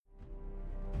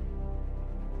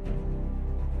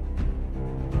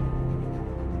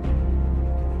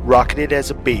rocketed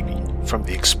as a baby from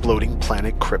the exploding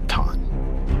planet Krypton.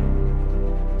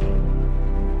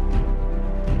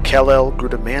 Kal-El grew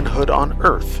to manhood on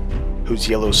Earth, whose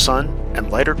yellow sun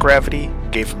and lighter gravity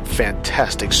gave him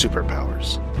fantastic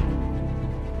superpowers.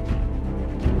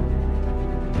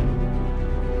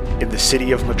 In the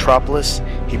city of Metropolis,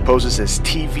 he poses as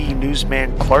TV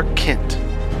newsman Clark Kent,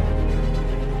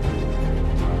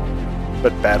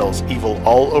 but battles evil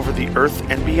all over the Earth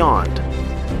and beyond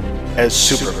as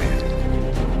Superman.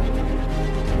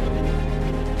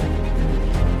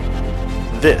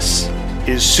 This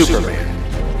is Superman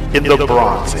in the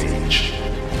Bronze Age.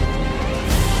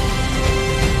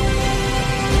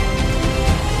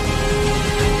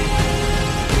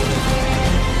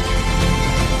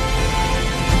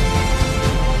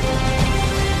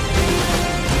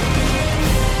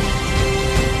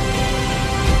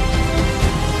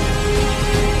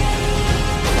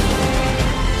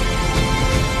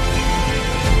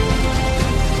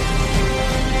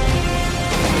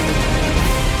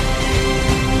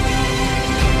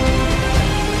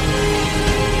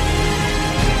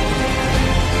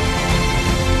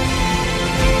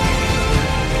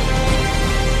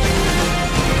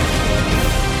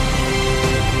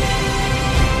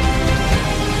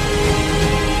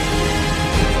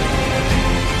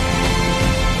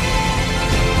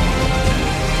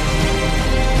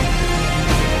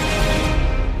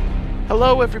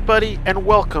 Hello everybody, and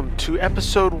welcome to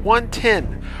episode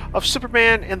 110 of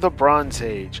Superman in the Bronze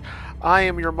Age. I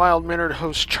am your mild-mannered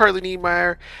host, Charlie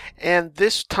Niemeyer, and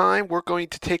this time we're going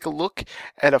to take a look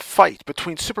at a fight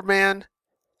between Superman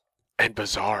and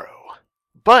Bizarro.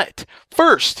 But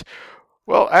first,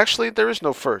 well, actually there is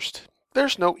no first.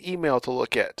 There's no email to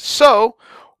look at. So,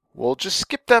 we'll just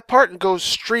skip that part and go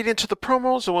straight into the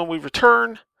promos, and when we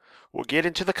return, we'll get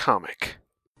into the comic.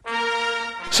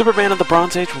 Superman of the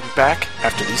Bronze Age will be back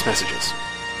after these messages.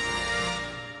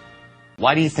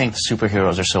 Why do you think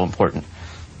superheroes are so important?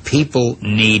 People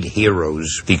need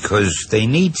heroes because they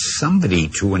need somebody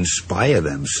to inspire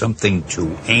them, something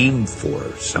to aim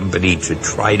for, somebody to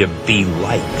try to be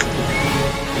like.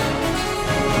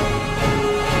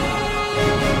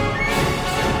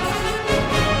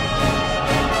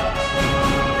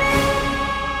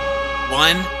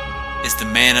 One is the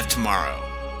Man of Tomorrow,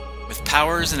 with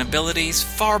powers and abilities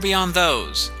far beyond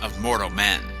those of mortal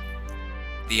men.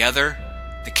 The other,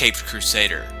 the Caped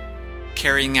Crusader,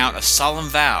 carrying out a solemn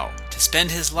vow to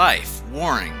spend his life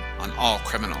warring on all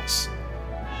criminals.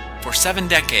 For 7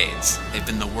 decades, they've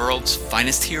been the world's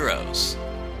finest heroes.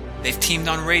 They've teamed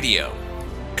on radio,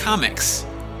 comics,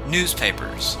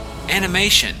 newspapers,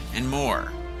 animation, and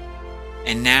more.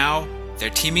 And now, they're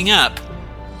teaming up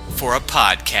for a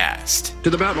podcast. To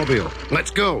the Batmobile.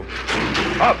 Let's go.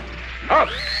 Up,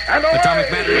 and away! Atomic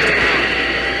batteries to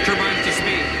power. Turbines to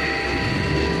speed.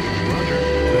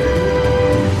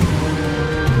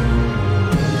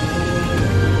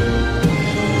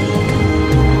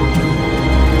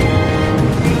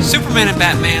 Superman and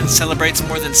Batman celebrates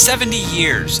more than 70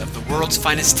 years of the world's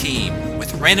finest team,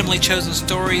 with randomly chosen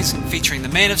stories featuring the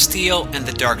Man of Steel and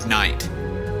the Dark Knight.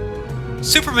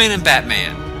 Superman and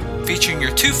Batman, featuring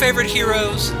your 2 favorite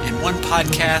heroes in one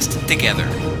podcast together.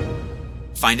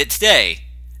 Find it today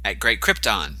at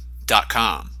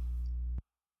GreatKrypton.com.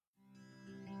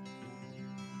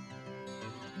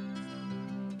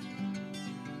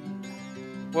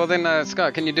 Well then,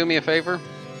 Scott, can you do me a favor?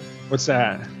 What's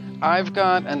that? I've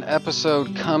got an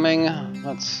episode coming.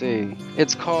 Let's see.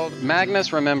 It's called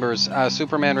Magnus Remembers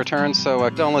Superman Returns, so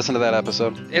don't listen to that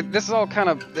episode. This is all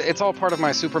it's all part of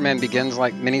my Superman Begins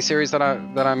miniseries that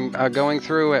I'm going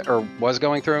through, or was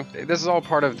going through. This is all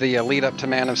part of the lead up to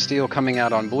Man of Steel coming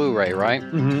out on Blu-ray, right?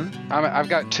 Mm-hmm. I've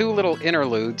got 2 little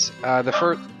interludes. The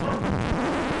first.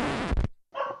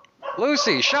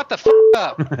 Lucy, shut the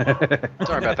up!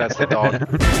 Sorry about that. That's the dog.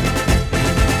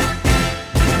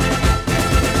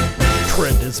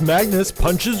 Trent as Magnus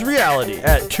punches reality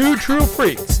at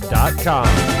twotruefreaks.com.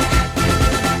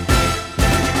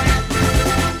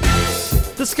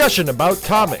 Discussion about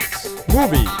comics,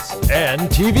 movies, and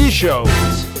TV shows.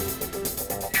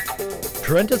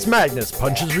 Trent as Magnus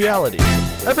punches reality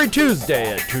every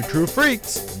Tuesday at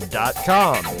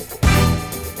twotruefreaks.com.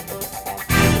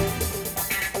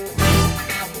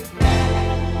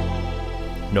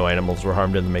 No animals were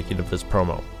harmed in the making of this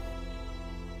promo.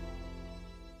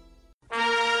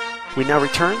 We now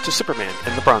return to Superman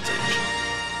in the Bronze Age.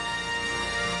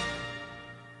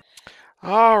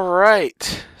 All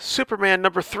right. Superman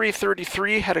number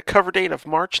 333 had a cover date of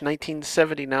March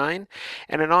 1979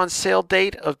 and an on-sale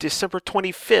date of December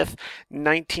 25th,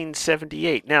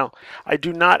 1978. Now, I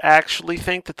do not actually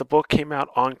think that the book came out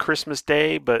on Christmas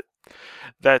Day, but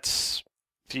that's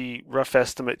the rough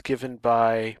estimate given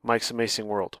by Mike's Amazing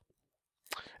World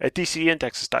at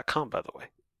DCindexes.com, by the way.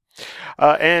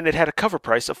 And it had a cover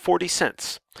price of 40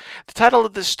 cents. The title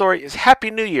of this story is Happy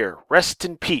New Year, Rest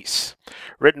in Peace.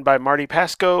 Written by Marty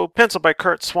Pasco, penciled by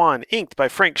Kurt Swan, inked by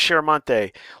Frank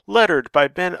Chiaramonte, lettered by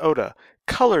Ben Oda,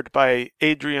 colored by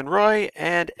Adrian Roy,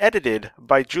 and edited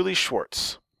by Julie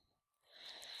Schwartz.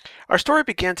 Our story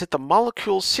begins at the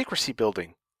Molecule Secrecy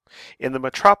Building in the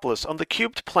Metropolis on the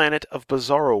cubed planet of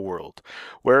Bizarro World,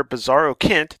 where Bizarro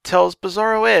Kent tells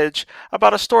Bizarro Edge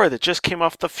about a story that just came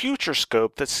off the Future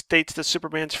Scope that states that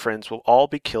Superman's friends will all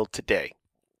be killed today.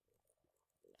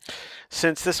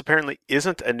 Since this apparently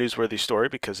isn't a newsworthy story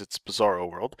because it's Bizarro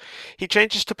World, he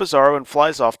changes to Bizarro and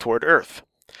flies off toward Earth.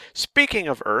 Speaking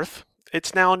of Earth,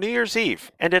 it's now New Year's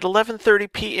Eve, and at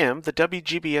 11:30 p.m. the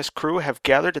WGBS crew have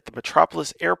gathered at the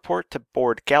Metropolis Airport to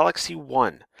board Galaxy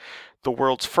 1, the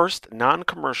world's first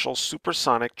non-commercial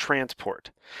supersonic transport.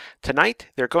 Tonight,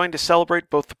 they're going to celebrate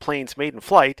both the plane's maiden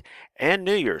flight and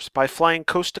New Year's by flying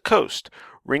coast to coast,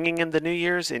 ringing in the New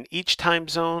Year's in each time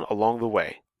zone along the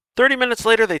way. 30 minutes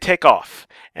later, they take off,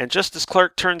 and just as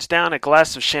Clark turns down a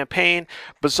glass of champagne,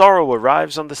 Bizarro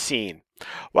arrives on the scene.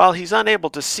 While he's unable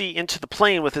to see into the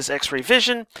plane with his X-ray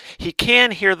vision, he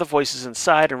can hear the voices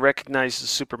inside and recognizes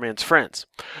Superman's friends.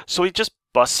 So he just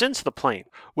busts into the plane,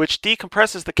 which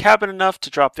decompresses the cabin enough to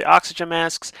drop the oxygen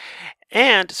masks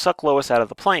and suck Lois out of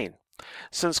the plane.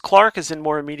 Since Clark is in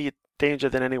more immediate danger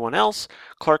than anyone else,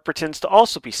 Clark pretends to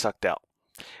also be sucked out.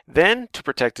 Then, to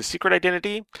protect his secret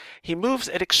identity, he moves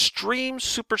at extreme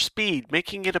super speed,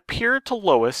 making it appear to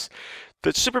Lois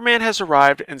that Superman has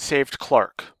arrived and saved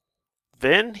Clark.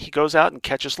 Then, he goes out and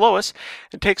catches Lois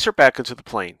and takes her back into the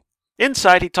plane.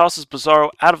 Inside, he tosses Bizarro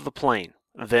out of the plane.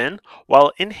 Then,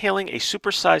 while inhaling a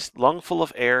supersized lungful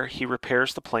of air, he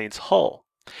repairs the plane's hull.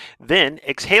 Then,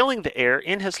 exhaling the air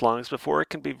in his lungs before it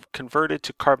can be converted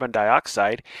to carbon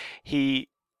dioxide, he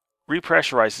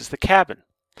repressurizes the cabin.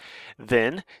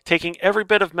 Then, taking every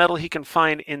bit of metal he can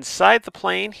find inside the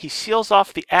plane, he seals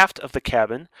off the aft of the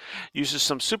cabin, uses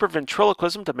some super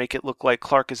ventriloquism to make it look like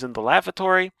Clark is in the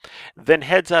lavatory, then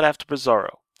heads out after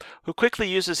Bizarro, who quickly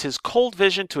uses his cold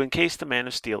vision to encase the Man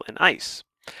of Steel in ice.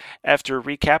 After a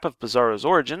recap of Bizarro's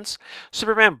origins,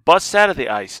 Superman busts out of the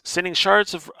ice, sending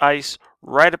shards of ice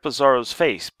right at Bizarro's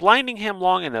face, blinding him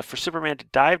long enough for Superman to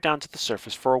dive down to the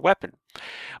surface for a weapon.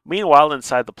 Meanwhile,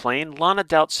 inside the plane, Lana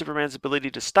doubts Superman's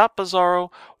ability to stop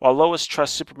Bizarro, while Lois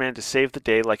trusts Superman to save the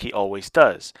day like he always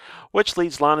does, which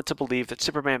leads Lana to believe that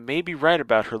Superman may be right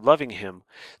about her loving him,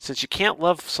 since you can't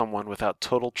love someone without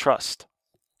total trust.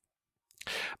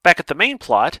 Back at the main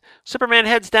plot, Superman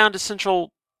heads down to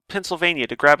Central Pennsylvania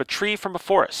to grab a tree from a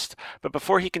forest, but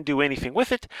before he can do anything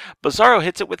with it, Bizarro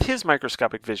hits it with his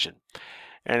microscopic vision.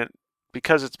 And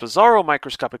because it's Bizarro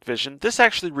microscopic vision, this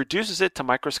actually reduces it to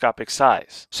microscopic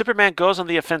size. Superman goes on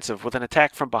the offensive with an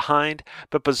attack from behind,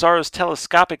 but Bizarro's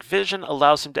telescopic vision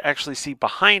allows him to actually see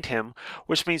behind him,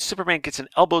 which means Superman gets an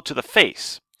elbow to the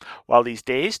face. While he's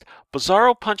dazed,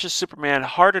 Bizarro punches Superman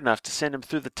hard enough to send him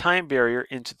through the time barrier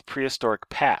into the prehistoric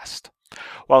past.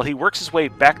 While he works his way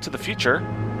back to the future,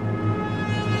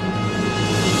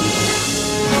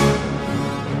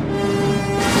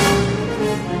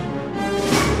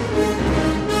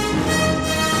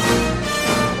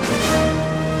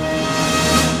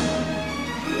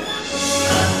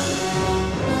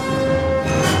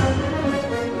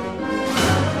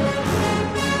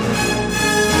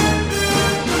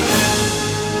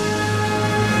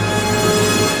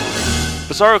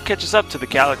 Bizarro catches up to the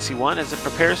Galaxy 1 as it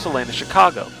prepares to land in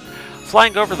Chicago.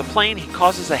 Flying over the plane, he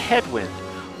causes a headwind,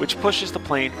 which pushes the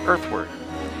plane earthward.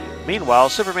 Meanwhile,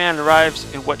 Superman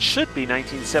arrives in what should be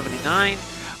 1979,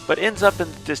 but ends up in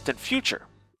the distant future.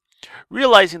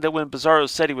 Realizing that when Bizarro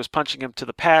said he was punching him to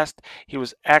the past, he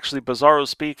was actually Bizarro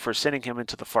speak for sending him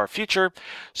into the far future,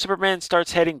 Superman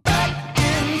starts heading back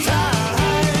in time.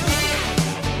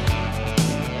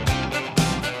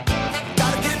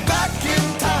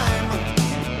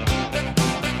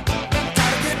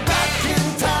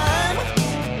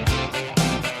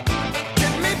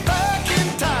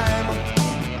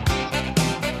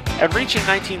 And reaching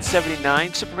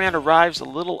 1979, Superman arrives a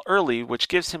little early, which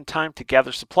gives him time to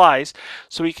gather supplies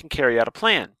so he can carry out a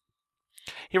plan.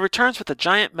 He returns with a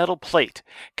giant metal plate,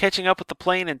 catching up with the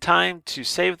plane in time to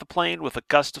save the plane with a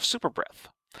gust of super breath.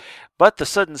 But the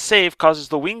sudden save causes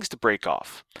the wings to break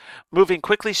off. Moving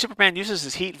quickly, Superman uses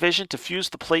his heat vision to fuse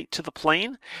the plate to the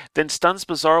plane, then stuns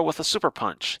Bizarro with a super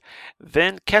punch,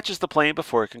 then catches the plane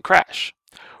before it can crash.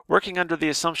 Working under the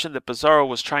assumption that Bizarro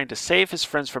was trying to save his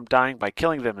friends from dying by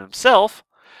killing them himself,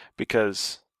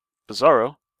 because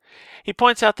Bizarro, he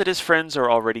points out that his friends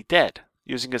are already dead.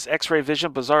 Using his X-ray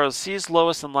vision, Bizarro sees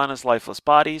Lois and Lana's lifeless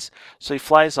bodies, so he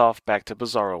flies off back to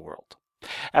Bizarro World.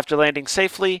 After landing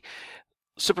safely,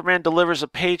 Superman delivers a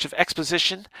page of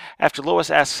exposition after Lois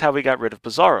asks how he got rid of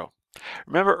Bizarro.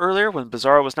 Remember earlier when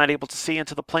Bizarro was not able to see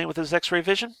into the plane with his X-ray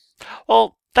vision?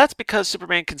 Well, that's because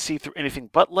Superman can see through anything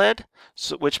but lead,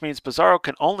 which means Bizarro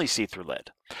can only see through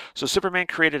lead. So Superman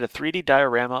created a 3D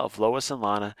diorama of Lois and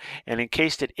Lana and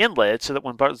encased it in lead so that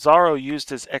when Bizarro used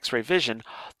his X-ray vision,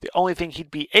 the only thing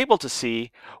he'd be able to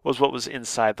see was what was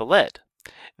inside the lead.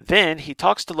 Then he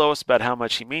talks to Lois about how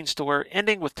much he means to her,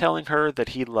 ending with telling her that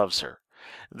he loves her.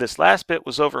 This last bit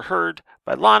was overheard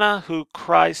by Lana, who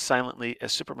cries silently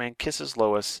as Superman kisses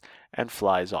Lois and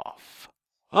flies off.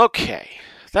 Okay,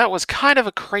 that was kind of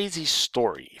a crazy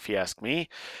story, if you ask me.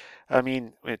 I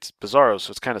mean, it's Bizarro,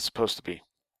 so it's kind of supposed to be.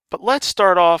 But let's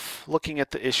start off looking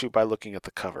at the issue by looking at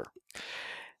the cover.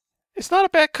 It's not a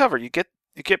bad cover. You get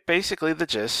basically the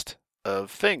gist of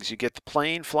things. You get the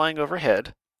plane flying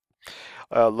overhead.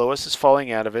 Lois is falling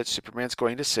out of it. Superman's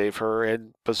going to save her,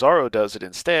 and Bizarro does it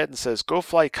instead and says, "Go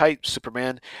fly kite,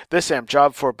 Superman. This am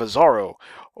job for Bizarro.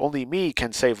 Only me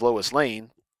can save Lois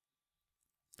Lane."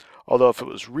 Although if it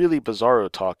was really Bizarro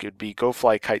talk, it would be, "Go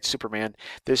fly kite, Superman.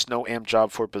 This no am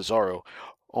job for Bizarro.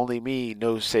 Only me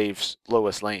no saves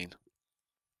Lois Lane."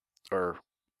 Or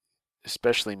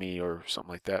especially me, or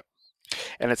something like that.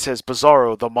 And it says,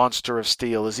 "Bizarro, the monster of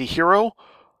steel. Is he hero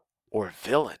or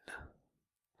villain?"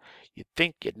 You'd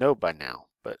think you'd know by now,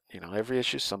 but, every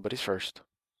issue's somebody's first.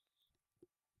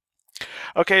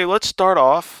 Okay, let's start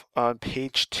off on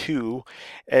page 2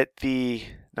 at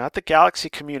not the Galaxy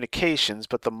Communications,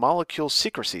 but the Molecule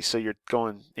Secrecy. So you're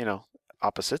going,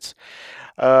 opposites.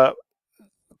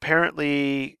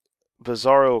 Apparently,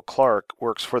 Bizarro Clark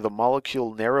works for the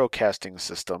Molecule Narrowcasting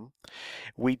System.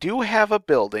 We do have a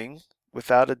building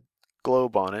without a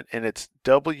globe on it, and it's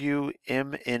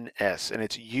WMNS, and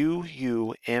it's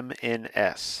UUMNS.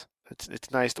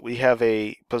 It's nice that we have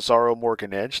a Bizarro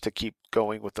Morgan Edge to keep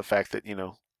going with the fact that,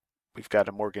 we've got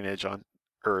a Morgan Edge on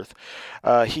Earth.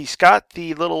 He's got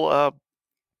the little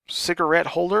cigarette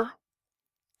holder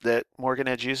that Morgan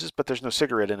Edge uses, but there's no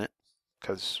cigarette in it,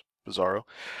 because Bizarro.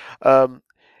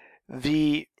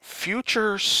 The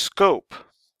future scope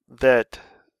that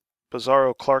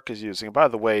Bizarro Clark is using. And by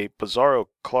the way, Bizarro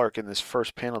Clark in this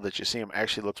first panel that you see him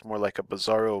actually looks more like a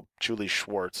Bizarro Julie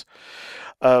Schwartz.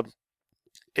 The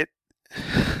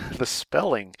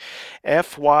spelling,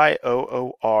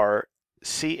 FYOORCHUR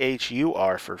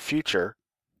for future,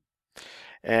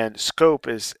 and scope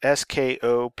is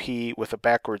SKOP with a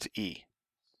backwards E.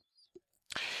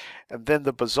 And then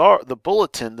the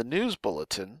bulletin, the news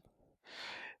bulletin,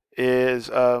 is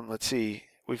let's see,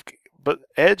 but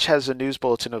Edge has a news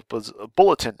bulletin of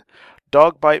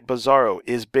Dog bite Bizarro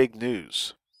is big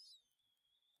news.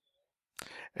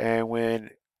 And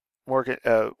when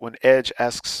Edge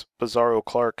asks Bizarro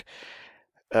Clark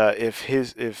if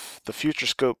the Future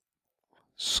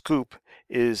scoop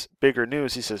is bigger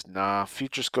news, he says, "Nah,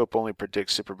 Future Scope only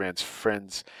predicts Superman's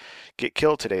friends get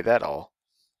killed today, that all."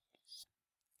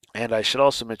 And I should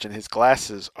also mention his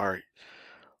glasses are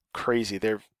crazy.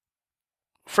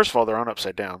 First of all, they're on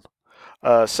upside down.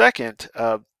 Second,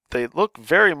 they look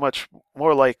very much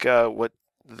more like what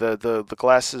the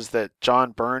glasses that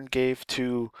John Byrne gave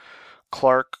to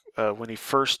Clark when he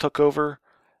first took over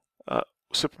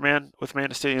Superman with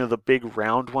Man of Steel. The big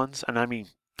round ones, and I mean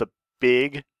the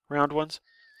big round ones.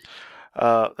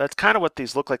 That's kind of what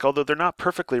these look like, although they're not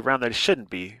perfectly round. They shouldn't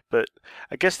be, but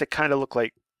I guess they kind of look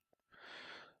like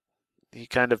he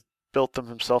kind of built them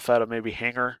himself out of maybe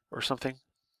hanger or something.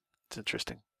 It's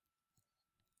interesting.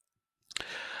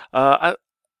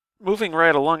 Moving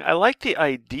right along, I like the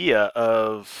idea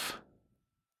of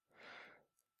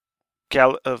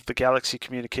the Galaxy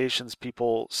Communications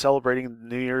people celebrating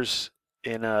New Year's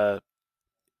in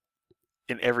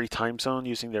every time zone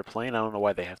using their plane. I don't know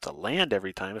why they have to land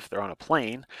every time if they're on a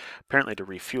plane, apparently to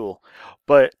refuel.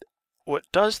 But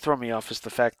what does throw me off is the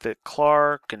fact that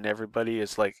Clark and everybody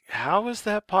is like, how is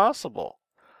that possible?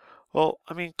 Well,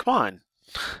 I mean, come on.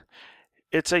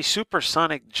 It's a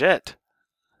supersonic jet.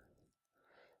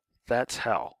 That's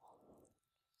how.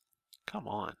 Come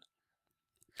on.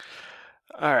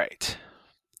 All right.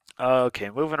 Okay,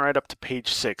 moving right up to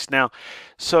page 6. Now,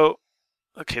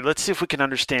 let's see if we can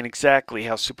understand exactly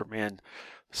how Superman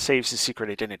saves his secret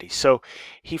identity. So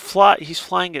he's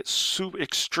flying at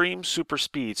extreme super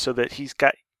speed, so that he's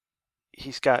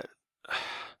got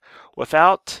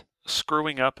without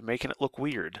screwing up and making it look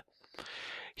weird.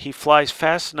 He flies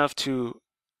fast enough to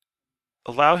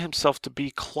allow himself to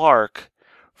be Clark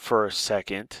for a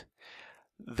second,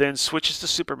 then switches to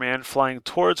Superman flying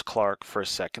towards Clark for a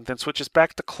second, then switches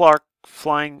back to Clark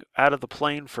flying out of the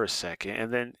plane for a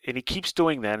second, and he keeps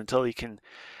doing that until he can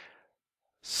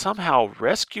somehow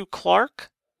rescue Clark.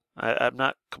 I'm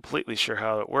not completely sure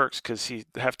how it works, because he'd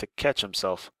have to catch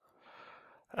himself.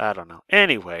 I don't know.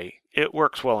 Anyway, it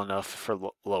works well enough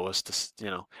for Lois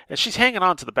to, and she's hanging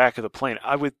on to the back of the plane.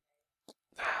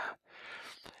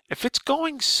 If it's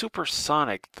going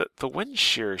supersonic, the wind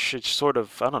shear should sort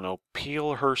of, I don't know,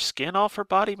 peel her skin off her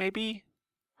body maybe?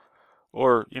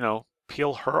 Or,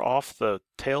 peel her off the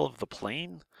tail of the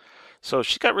plane? So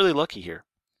she got really lucky here.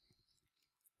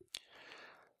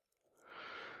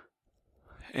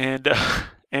 And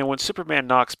when Superman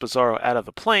knocks Bizarro out of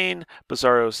the plane,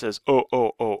 Bizarro says, "Oh,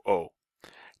 oh, oh, oh."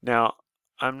 Now,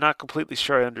 I'm not completely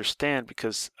sure I understand,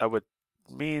 because I would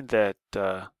mean that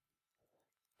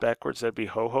backwards that'd be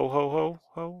ho, ho, ho, ho,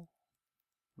 ho.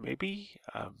 Maybe?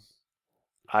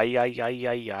 Ay, ay, ay,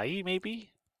 ay, ay,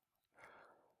 maybe?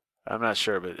 I'm not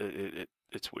sure, but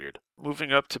it's weird.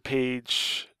 Moving up to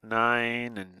page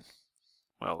 9 and,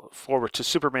 forward to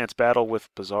Superman's battle with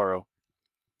Bizarro.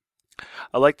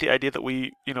 I like the idea that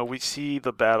we see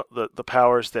the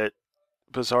powers that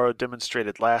Bizarro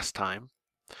demonstrated last time,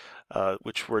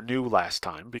 which were new last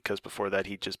time, because before that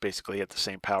he just basically had the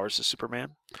same powers as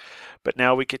Superman. But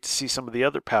now we get to see some of the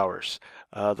other powers.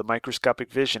 The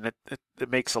microscopic vision. It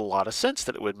makes a lot of sense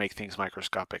that it would make things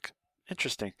microscopic.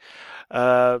 Interesting.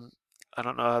 I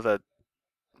don't know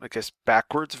how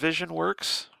backwards vision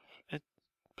works,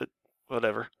 but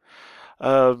whatever.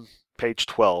 Page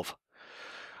 12.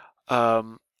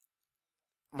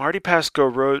 Marty Pasco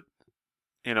wrote.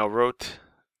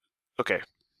 Okay.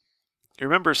 You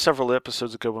remember several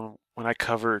episodes ago when I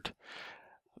covered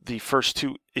the first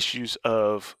 2 issues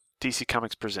of DC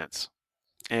Comics Presents.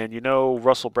 And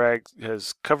Russell Bragg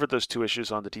has covered those 2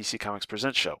 issues on the DC Comics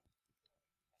Presents show.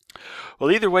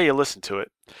 Well, either way you listen to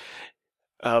it,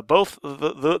 both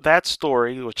that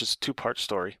story, which is a 2-part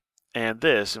story, and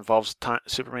this involves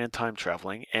Superman time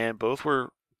traveling, and both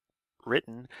were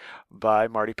written by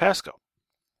Marty Pasco.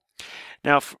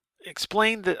 Now,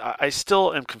 explain that. I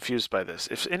still am confused by this.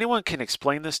 If anyone can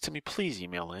explain this to me, please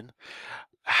email in.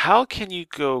 How can you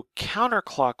go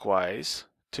counterclockwise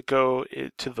to go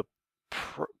to the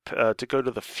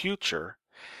future,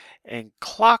 and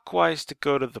clockwise to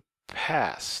go to the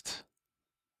past?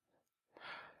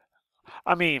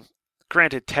 I mean,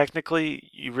 granted, technically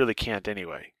you really can't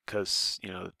anyway, because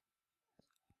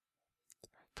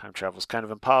time travel is kind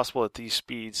of impossible at these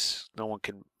speeds. No one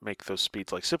can make those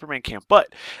speeds like Superman can.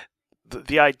 But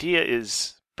the idea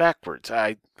is backwards.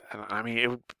 I mean, it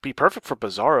would be perfect for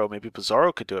Bizarro. Maybe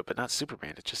Bizarro could do it, but not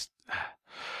Superman.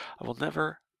 I will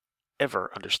never,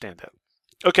 ever understand that.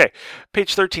 Okay,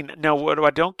 page 13. Now, what I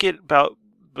don't get about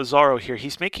Bizarro here,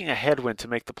 he's making a headwind to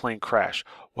make the plane crash.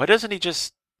 Why doesn't he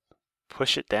just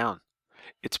push it down?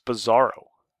 It's Bizarro.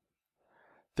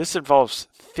 This involves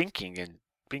thinking and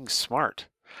being smart.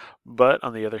 But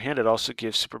on the other hand, it also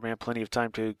gives Superman plenty of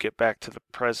time to get back to the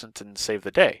present and save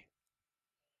the day.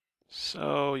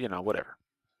 So, whatever.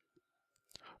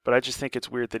 But I just think it's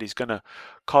weird that he's going to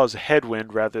cause a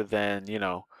headwind rather than,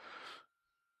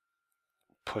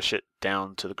 push it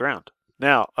down to the ground.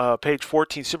 Now, page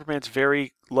 14, Superman's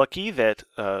very lucky that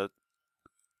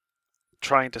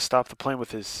trying to stop the plane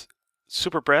with his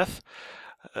super breath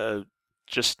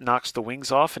just knocks the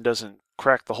wings off and doesn't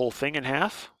crack the whole thing in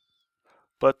half.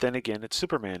 But then again, it's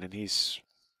Superman, and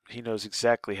he knows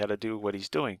exactly how to do what he's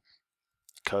doing,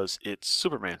 because it's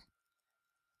Superman.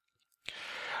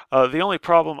 The only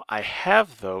problem I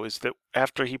have, though, is that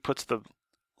after he puts the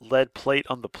lead plate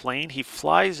on the plane, he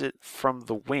flies it from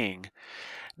the wing.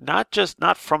 Not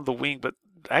from the wing, but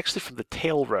actually from the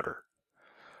tail rudder.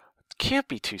 It can't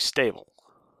be too stable.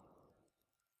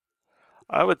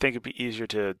 I would think it'd be easier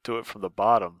to do it from the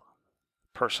bottom,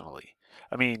 personally.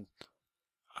 I mean,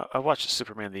 I watched the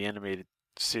Superman the Animated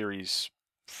Series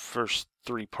first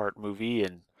 3-part movie,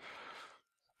 and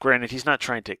granted, he's not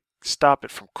trying to stop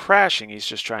it from crashing, he's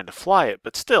just trying to fly it,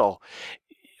 but still,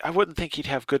 I wouldn't think he'd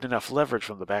have good enough leverage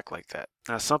from the back like that.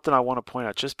 Now, something I want to point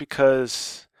out, just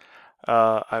because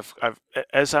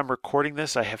as I'm recording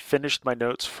this, I have finished my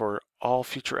notes for all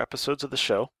future episodes of the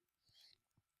show,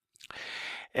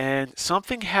 and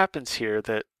something happens here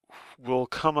that will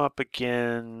come up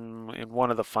again in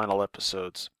one of the final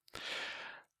episodes.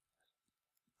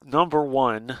 number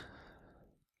one,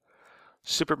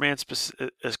 Superman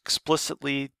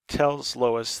explicitly tells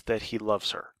Lois that he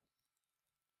loves her.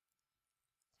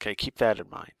 Okay, keep that in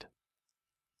mind.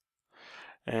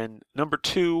 And number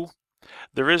two,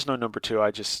 there is no number two.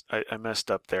 I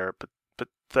messed up there, but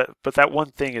that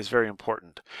one thing is very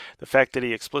important. The fact that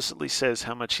he explicitly says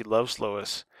how much he loves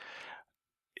Lois.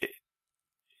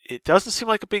 It doesn't seem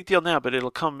like a big deal now, but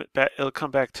it'll come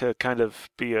back to kind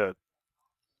of be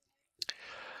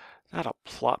not a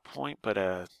plot point, but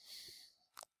a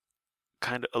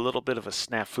little bit of a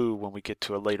snafu when we get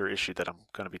to a later issue that I'm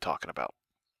going to be talking about.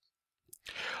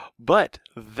 But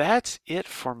that's it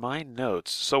for my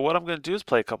notes. So what I'm going to do is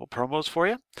play a couple promos for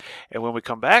you, and when we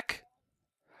come back,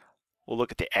 we'll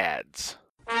look at the ads.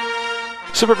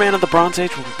 Superman of the Bronze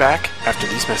Age will be back after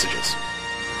these messages.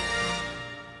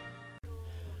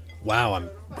 Wow, I'm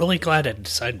really glad I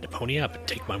decided to pony up and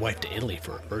take my wife to Italy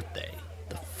for her birthday.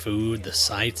 The food, the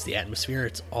sights, the atmosphere,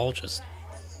 it's all just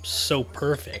so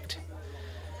perfect.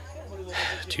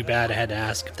 Too bad I had to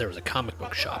ask if there was a comic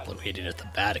book shop located at the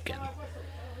Vatican.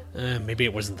 Maybe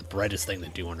it wasn't the brightest thing to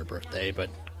do on her birthday, but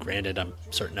granted, I'm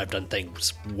certain I've done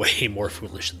things way more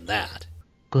foolish than that.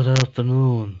 Good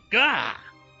afternoon. Gah!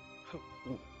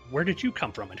 Where did you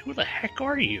come from, and who the heck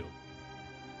are you?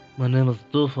 My name is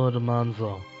Dufo de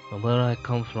Manzo, and where I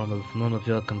come from is none of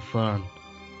your concern.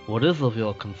 What is of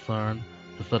your concern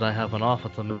is that I have an offer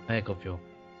to make of you.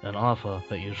 An offer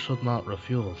that you should not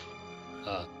refuse.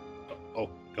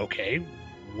 Okay.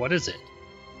 What is it?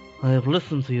 I have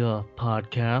listened to your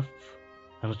podcasts,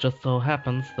 and it just so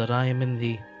happens that I am in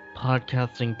the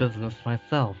podcasting business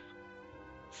myself.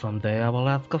 Someday I will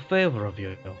ask a favor of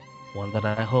you, one that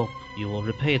I hope you will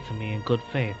repay to me in good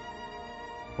faith.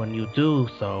 When you do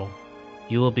so,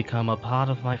 you will become a part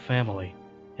of my family,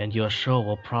 and your show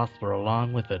will prosper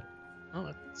along with it. Oh,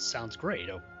 that sounds great.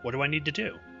 What do I need to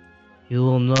do? You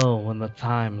will know when the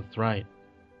time is right.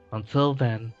 Until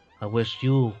then, I wish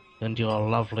you and your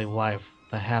lovely wife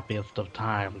the happiest of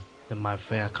times in my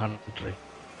fair country.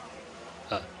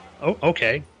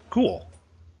 Okay, cool.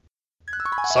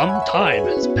 Some time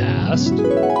has passed.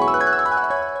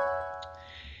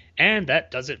 And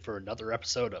that does it for another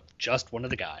episode of Just One of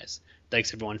the Guys.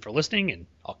 Thanks everyone for listening, and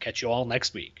I'll catch you all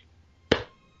next week.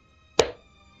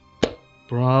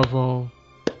 Bravo.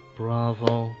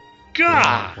 Bravo.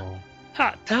 Gah! Bravo.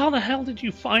 How the hell did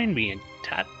you find me, and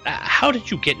how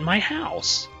did you get in my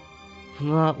house? Do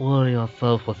not worry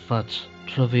yourself with such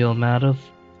trivial matters.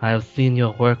 I have seen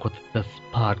your work with this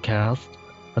podcast,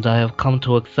 and I have come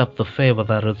to accept the favor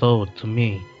that is owed to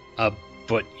me.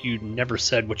 But you never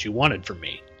said what you wanted from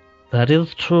me. That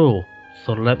is true,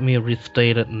 so let me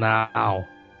restate it now.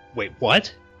 Wait,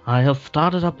 what? I have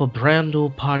started up a brand new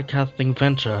podcasting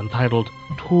venture entitled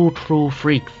Two True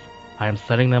Freaks. I am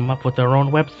setting them up with their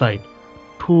own website,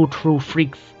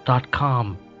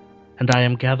 twotruefreaks.com. And I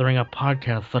am gathering up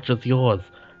podcasts such as yours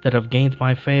that have gained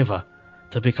my favor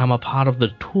to become a part of the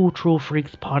Two True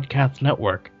Freaks podcast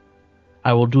network.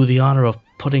 I will do the honor of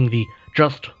putting the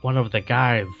Just One of the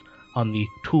Guys on the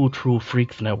Two True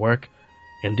Freaks network,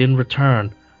 and in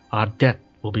return, our debt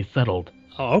will be settled.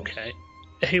 Oh, okay.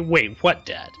 Hey, wait, what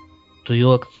debt? Do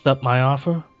you accept my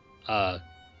offer?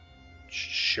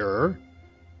 Sure.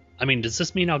 I mean, does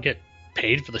this mean I'll get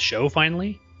paid for the show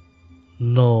finally?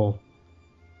 No.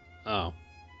 Oh,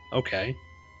 okay.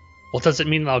 Well, does it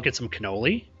mean that I'll get some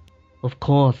cannoli? Of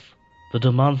course. The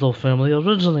DiManzo family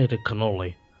originated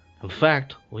cannoli. In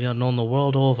fact, we are known the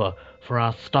world over for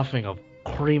our stuffing of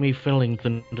creamy fillings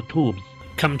into tubes.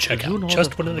 Come check out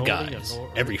Just One of the Guys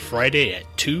every Friday at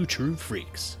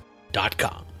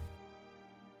twotruefreaks.com.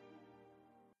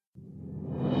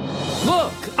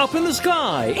 Look, up in the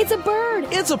sky. It's a bird.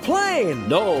 It's a plane.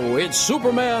 No, it's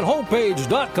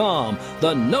SupermanHomepage.com,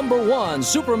 the #1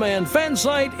 Superman fan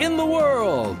site in the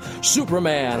world.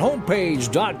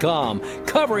 SupermanHomepage.com,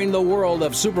 covering the world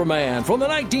of Superman from the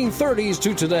 1930s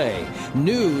to today.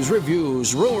 News,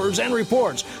 reviews, rumors, and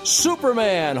reports.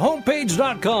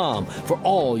 SupermanHomepage.com for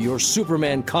all your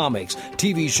Superman comics,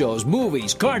 TV shows,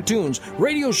 movies, cartoons,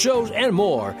 radio shows, and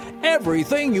more.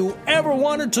 Everything you ever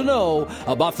wanted to know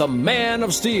about the Man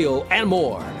of Steel and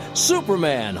more.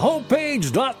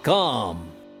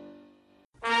 SupermanHomepage.com.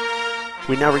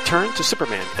 We now return to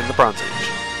Superman and the Bronze Age.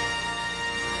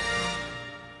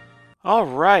 All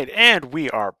right, and we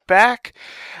are back.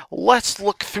 Let's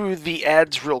look through the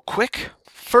ads real quick.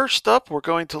 First up, we're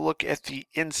going to look at the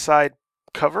inside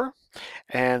cover,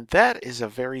 and that is a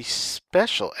very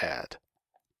special ad.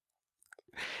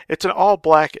 It's an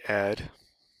all-black ad.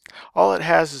 All it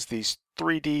has is these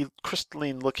 3D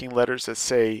crystalline looking letters that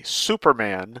say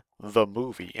Superman, the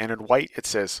movie, and in white it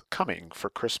says Coming for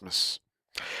Christmas.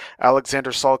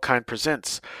 Alexander Salkind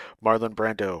presents Marlon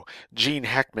Brando, Gene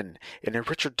Hackman in a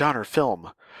Richard Donner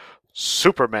film,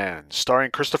 Superman,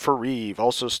 starring Christopher Reeve,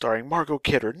 also starring Margot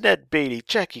Kidder, Ned Beatty,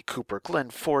 Jackie Cooper, Glenn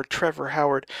Ford, Trevor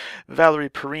Howard, Valerie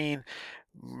Perrine,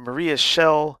 Maria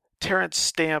Schell, Terrence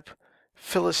Stamp,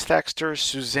 Phyllis Thaxter,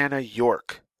 Susanna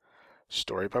York.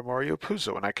 Story by Mario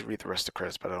Puzo, and I could read the rest of the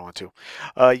credits, but I don't want to.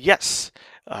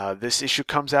 This issue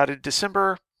comes out in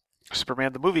December.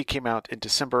 Superman the movie came out in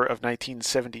December of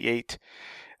 1978.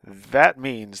 That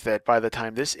means that by the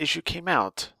time this issue came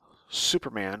out,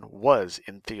 Superman was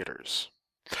in theaters.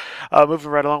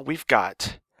 Moving right along, we've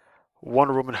got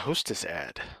Wonder Woman Hostess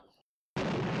ad.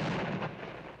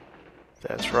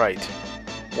 That's right.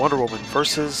 Wonder Woman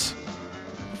versus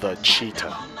the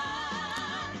Cheetah.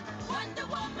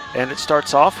 And it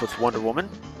starts off with Wonder Woman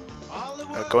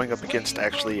going up against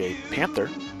actually a panther,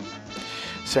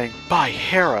 saying, "By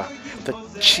Hera, the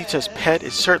cheetah's pet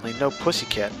is certainly no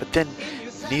pussycat, but then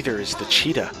neither is the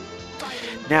cheetah.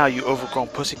 Now, you overgrown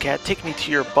pussycat, take me to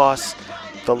your boss.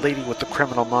 The lady with the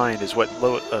criminal mind," is what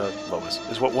Lois,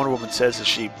 is what Wonder Woman says as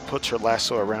she puts her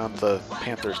lasso around the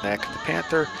panther's neck. The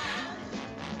panther,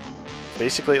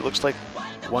 basically it looks like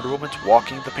Wonder Woman's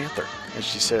walking the panther. And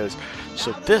she says,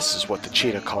 "So this is what the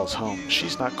cheetah calls home.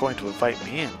 She's not going to invite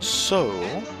me in, so..."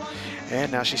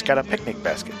 And now she's got a picnic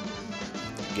basket.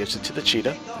 Gives it to the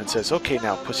cheetah and says, "Okay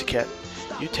now, pussycat,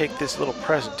 you take this little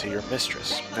present to your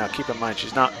mistress." Now keep in mind,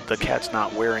 the cat's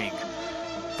not wearing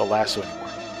the lasso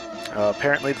anymore.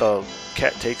 Apparently the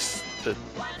cat takes the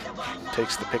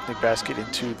picnic basket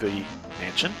into the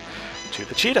mansion to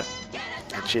the cheetah.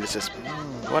 And cheetah says,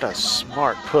 "What a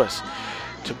smart puss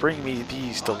to bring me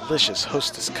these delicious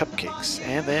Hostess cupcakes."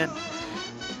 And then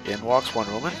in walks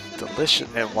Wonder Woman, delicious.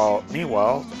 And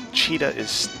meanwhile, Cheetah is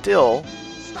still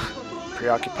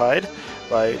preoccupied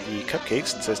by the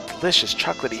cupcakes. It says, "Delicious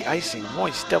chocolatey icing,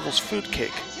 moist devil's food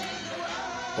cake."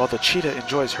 While the cheetah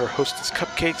enjoys her Hostess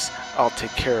cupcakes, I'll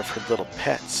take care of her little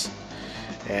pets.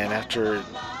 And after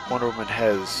Wonder Woman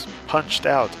has punched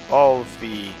out all of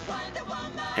the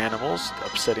animals,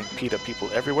 upsetting PETA people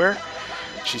everywhere,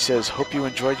 she says, "Hope you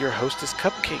enjoyed your Hostess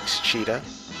cupcakes, Cheetah."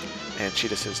 And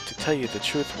Cheetah says, "To tell you the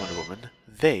truth, Wonder Woman,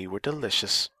 they were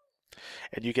delicious."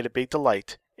 And you get a big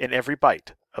delight in every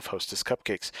bite of Hostess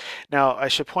cupcakes. Now, I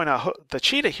should point out, the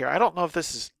cheetah here, I don't know if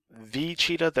this is the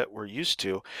cheetah that we're used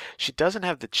to. She doesn't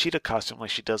have the cheetah costume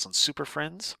like she does in Super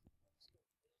Friends.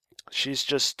 She's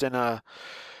just in it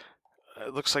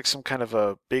looks like some kind of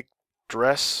a big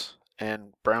dress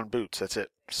and brown boots. That's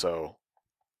it. So,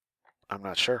 I'm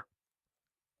not sure.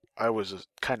 I was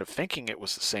kind of thinking it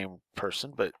was the same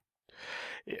person, but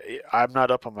I'm not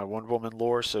up on my Wonder Woman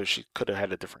lore, so she could have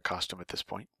had a different costume at this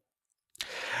point.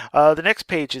 The next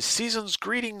page is Season's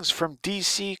Greetings from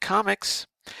DC Comics,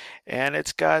 and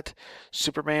it's got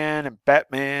Superman and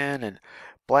Batman and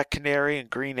Black Canary and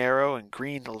Green Arrow and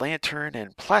Green Lantern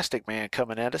and Plastic Man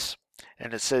coming at us.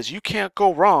 And it says, "You can't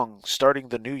go wrong starting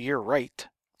the new year right."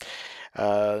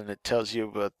 And it tells you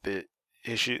about the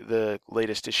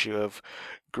latest issue of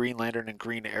Green Lantern and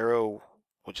Green Arrow,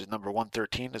 which is number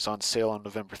 113, is on sale on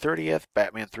November 30th.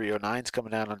 Batman 309 is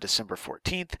coming out on December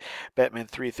 14th. Batman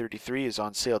 333 is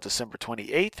on sale December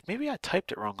 28th. Maybe I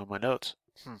typed it wrong on my notes.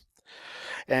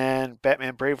 And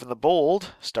Batman Brave and the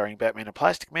Bold, starring Batman and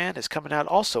Plastic Man, is coming out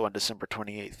also on December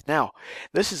 28th. Now,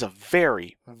 this is a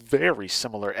very, very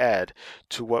similar ad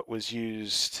to what was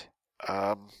used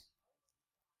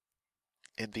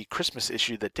in the Christmas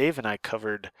issue that Dave and I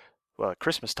covered at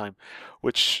Christmas time,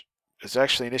 which is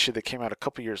actually an issue that came out a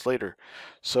couple years later.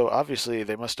 So obviously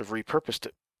they must have repurposed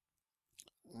it.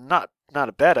 Not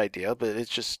a bad idea, but it's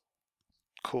just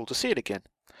cool to see it again.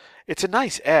 It's a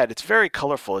nice ad. It's very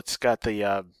colorful. It's got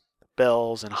the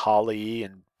bells and holly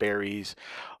and berries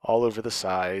all over the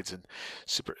sides, and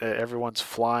everyone's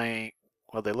flying.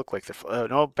 Well, they look like they're.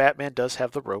 No, Batman does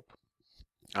have the rope.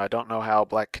 I don't know how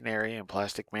Black Canary and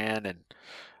Plastic Man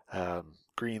and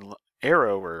Green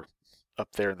Arrow are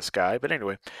up there in the sky, but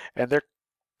anyway, and they're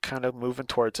kind of moving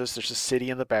towards us. There's a city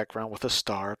in the background with a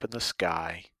star up in the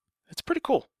sky. It's pretty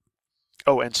cool.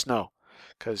 Oh, and snow,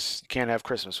 because you can't have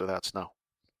Christmas without snow.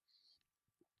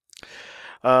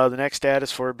 The next ad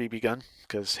is for a BB gun,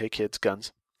 because hey kids,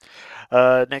 guns.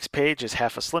 Next page is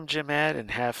half a Slim Jim ad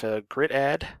and half a Grit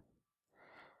ad.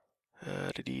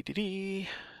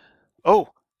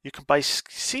 Oh, you can buy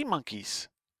sea monkeys.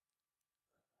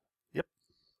 Yep.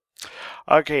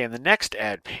 Okay, and the next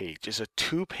ad page is a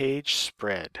 2-page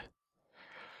spread.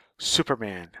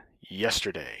 Superman,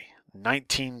 yesterday,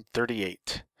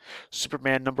 1938.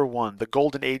 Superman #1, the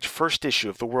Golden Age first issue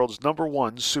of the world's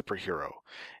 #1 superhero,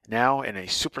 now in a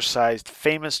supersized,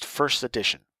 famous first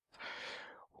edition.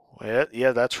 Well,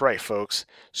 yeah, that's right, folks.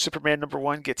 Superman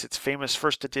 #1 gets its famous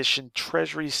first edition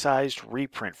treasury-sized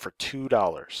reprint for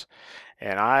 $2.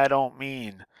 And I don't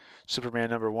mean Superman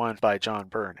 #1 by John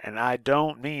Byrne, and I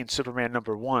don't mean Superman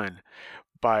 #1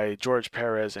 by George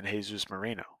Perez and Jesus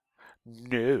Marino.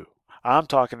 No. I'm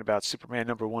talking about Superman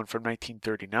 #1 from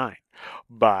 1939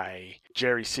 by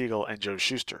Jerry Siegel and Joe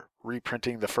Shuster,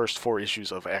 reprinting the first 4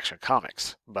 issues of Action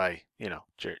Comics by,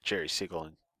 Jerry Siegel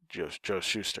and Joe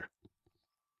Shuster.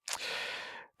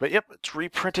 But yep, it's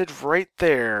reprinted right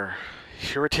there.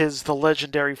 Here it is, the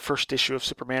legendary first issue of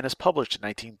Superman is published in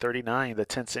 1939, the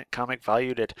 10-cent comic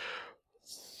valued at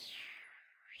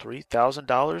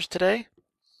 $3,000 today.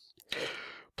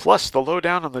 Plus, the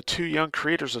lowdown on the 2 young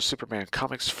creators of Superman,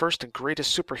 comics' first and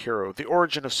greatest superhero, the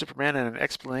origin of Superman and an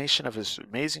explanation of his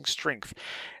amazing strength,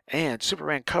 and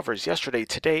Superman covers yesterday,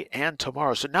 today, and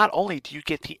tomorrow. So not only do you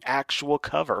get the actual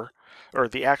cover, or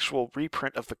the actual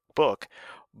reprint of the book,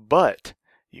 but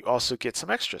you also get some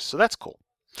extras, so that's cool.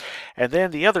 And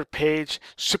then the other page,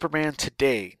 Superman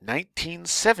Today,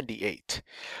 1978.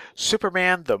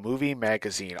 Superman the Movie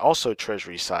Magazine, also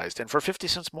treasury-sized, and for 50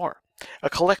 cents more. A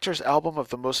collector's album of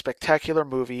the most spectacular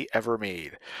movie ever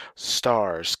made.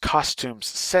 Stars, costumes,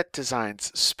 set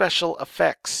designs, special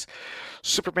effects.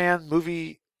 Superman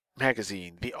Movie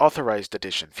Magazine, the authorized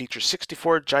edition, features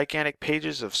 64 gigantic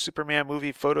pages of Superman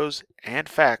movie photos and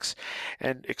facts,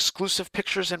 and exclusive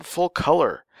pictures in full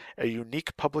color. A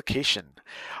unique publication.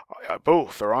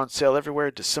 Both are on sale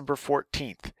everywhere December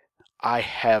 14th. I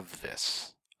have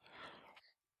this,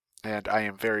 and I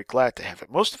am very glad to have it.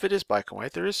 Most of it is black and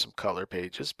white. There is some color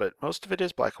pages, but most of it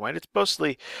is black and white. It's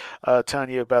mostly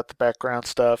telling you about the background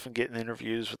stuff and getting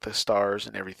interviews with the stars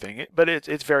and everything. But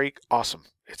it's very awesome.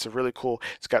 It's a really cool.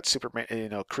 It's got Superman,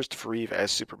 Christopher Reeve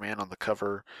as Superman on the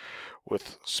cover,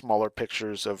 with smaller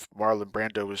pictures of Marlon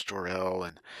Brando as Jor-El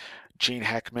and Gene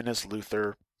Hackman as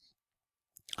Luthor.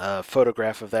 A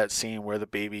photograph of that scene where the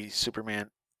baby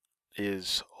Superman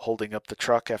is holding up the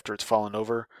truck after it's fallen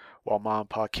over, while Mom and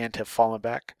Pa Kent have fallen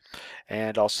back,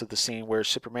 and also the scene where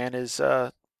Superman is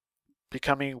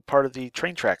becoming part of the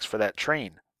train tracks for that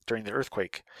train during the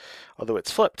earthquake, although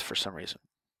it's flipped for some reason.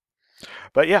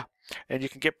 But yeah, and you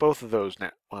can get both of those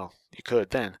now. Well, you could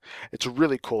then. It's a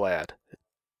really cool ad.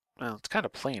 Well, it's kind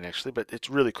of plain actually, but it's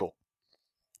really cool.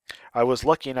 I was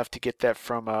lucky enough to get that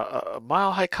from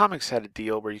Mile High Comics had a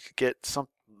deal where you could get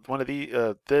one of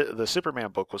the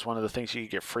Superman book was one of the things you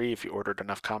could get free if you ordered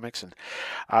enough comics, and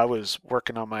I was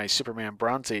working on my Superman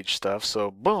Bronze Age stuff,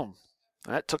 so boom,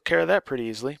 that took care of that pretty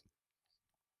easily.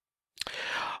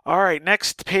 All right,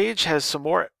 next page has some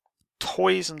more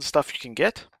toys and stuff you can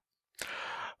get.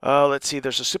 Let's see,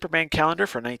 there's a Superman calendar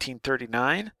for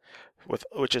 1939,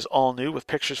 which is all new with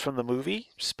pictures from the movie.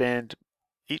 Spend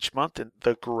each month in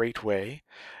the Great Way,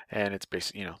 and it's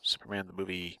basically, Superman the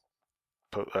movie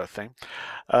thing.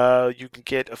 You can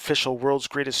get official World's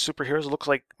Greatest Superheroes. It looks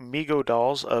like Mego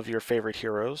dolls of your favorite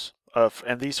heroes,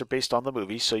 and these are based on the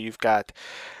movie. So you've got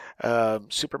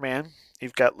Superman,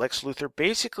 you've got Lex Luthor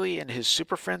basically in his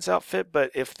Super Friends outfit,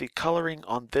 but if the coloring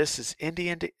on this is any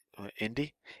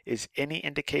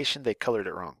indication, they colored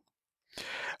it wrong.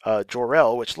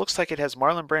 Jor-El, which looks like it has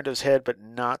Marlon Brando's head, but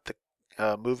not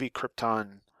the movie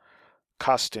Krypton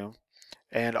costume,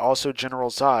 and also General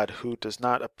Zod, who does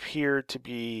not appear to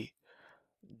be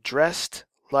dressed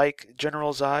like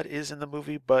General Zod is in the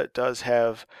movie, but does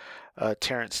have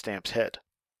Terrence Stamp's head,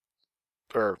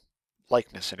 or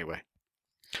likeness anyway.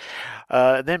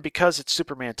 Then because it's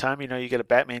Superman time, you get a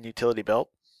Batman utility belt,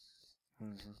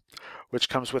 which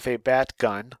comes with a bat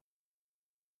gun,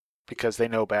 because they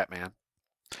know Batman.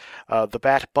 The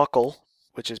Bat Buckle,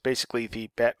 which is basically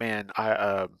the Batman,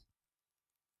 what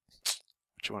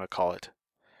you want to call it,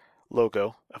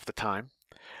 logo of the time.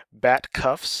 Bat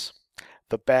Cuffs,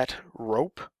 the Bat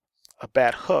Rope, a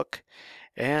Bat Hook,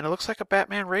 and it looks like a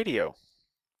Batman radio.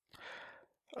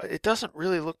 It doesn't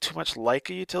really look too much like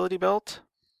a utility belt,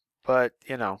 but,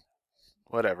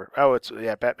 whatever. Oh, it's,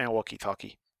 Batman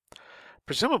walkie-talkie.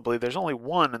 Presumably, there's only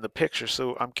one in the picture,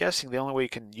 so I'm guessing the only way you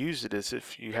can use it is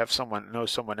if you have someone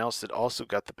else that also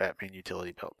got the Batman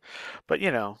utility belt. But,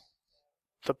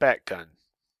 the Bat Gun,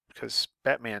 because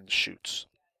Batman shoots.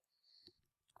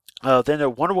 Then a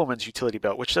Wonder Woman's utility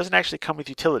belt, which doesn't actually come with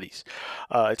utilities.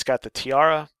 It's got the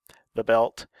tiara, the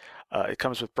belt. It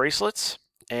comes with bracelets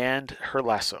and her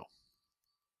lasso.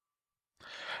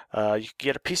 You can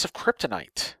get a piece of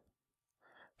kryptonite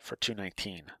for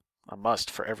 $2.19. A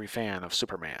must for every fan of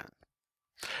Superman.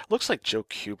 Looks like Joe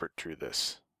Kubert drew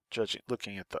this.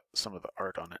 looking at some of the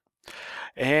art on it.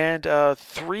 And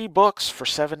 3 books for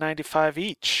 $7.95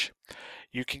 each.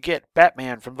 You can get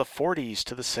Batman from the 40s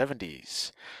to the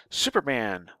 70s,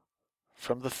 Superman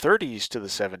from the 30s to the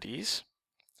 70s,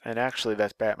 and actually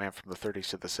that's Batman from the 30s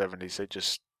to the 70s. They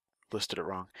just listed it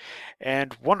wrong.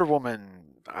 And Wonder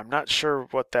Woman, I'm not sure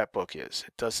what that book is.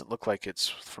 It doesn't look like it's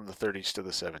from the 30s to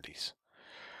the 70s.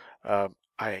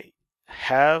 I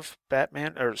have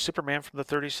Batman or Superman from the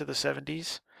 30s to the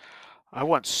 70s. I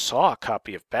once saw a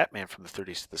copy of Batman from the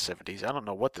 30s to the 70s. I don't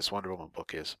know what this Wonder Woman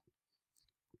book is.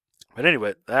 But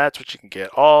anyway, that's what you can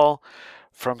get, all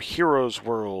from Heroes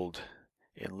World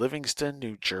in Livingston,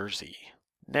 New Jersey.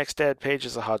 Next ad page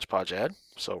is a hodgepodge ad,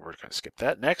 so we're going to skip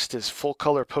that. Next is Full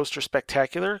Color Poster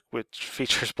Spectacular, which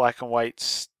features black and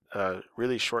white,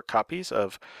 really short copies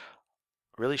of,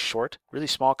 really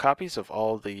small copies of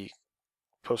all the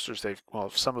posters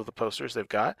some of the posters they've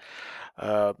got.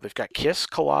 They've got a Kiss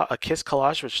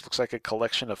collage, which looks like a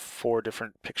collection of 4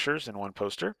 different pictures in one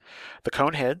poster. The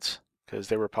Coneheads, because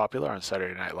they were popular on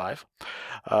Saturday Night Live.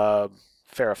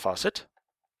 Farrah Fawcett.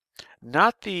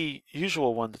 Not the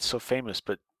usual one that's so famous,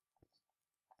 but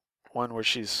one where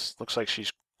looks like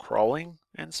she's crawling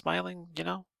and smiling,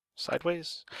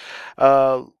 sideways.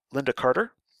 Linda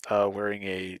Carter, wearing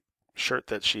a shirt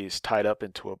that she's tied up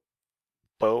into a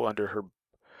bow under her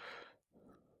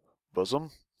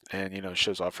bosom, and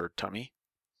shows off her tummy.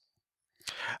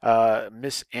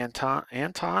 Miss Anton,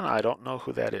 I don't know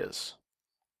who that is.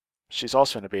 She's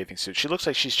also in a bathing suit. She looks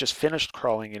like she's just finished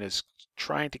crawling and is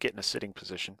trying to get in a sitting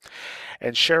position.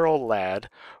 And Cheryl Ladd,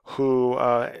 who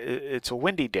it's a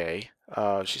windy day.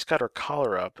 She's got her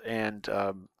collar up, and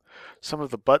some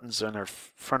of the buttons on her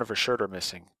front of her shirt are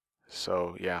missing.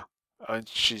 So yeah,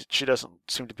 she doesn't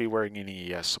seem to be wearing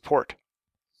any support.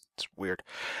 It's weird.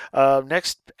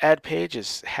 Next ad page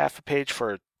is half a page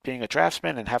for being a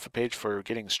draftsman and half a page for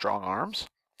getting strong arms.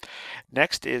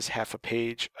 Next is half a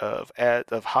page of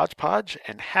hodgepodge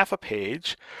and half a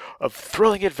page of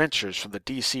thrilling adventures from the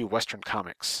DC Western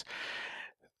Comics.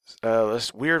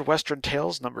 This Weird Western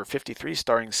Tales number 53,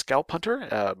 starring Scalp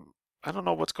Hunter. I don't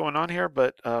know what's going on here,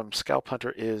 but Scalp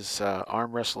Hunter is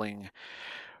arm wrestling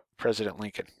President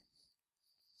Lincoln.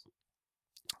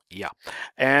 Yeah.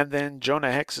 And then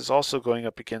Jonah Hex is also going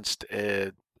up against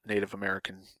a Native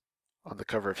American on the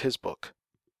cover of his book.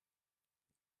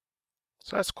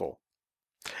 So that's cool.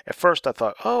 At first I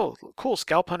thought, oh, cool,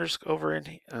 Scalp Hunter's over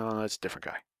in... that's a different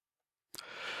guy.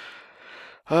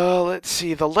 Let's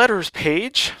see. The letters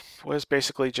page was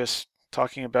basically just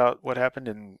talking about what happened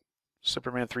in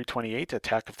Superman 328,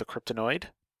 Attack of the Kryptonoid.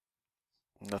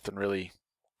 Nothing really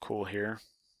cool here.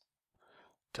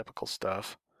 Typical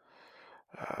stuff.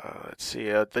 Let's see.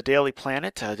 The Daily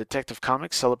Planet, Detective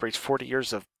Comics, celebrates 40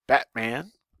 years of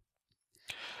Batman.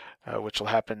 Which will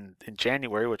happen in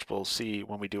January, which we'll see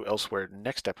when we do Elsewhere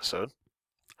next episode.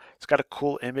 It's got a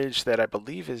cool image that I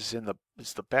believe is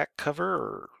the back cover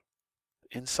or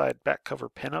inside back cover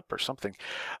pinup or something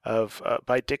of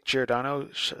by Dick Giordano,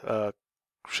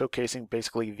 showcasing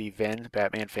basically the then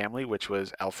Batman family, which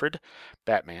was Alfred,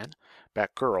 Batman,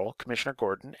 Batgirl, Commissioner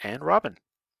Gordon, and Robin.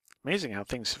 Amazing how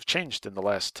things have changed in the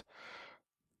last,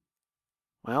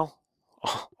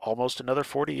 almost another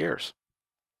 40 years.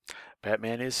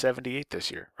 Batman is 78 this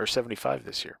year, or 75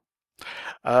 this year.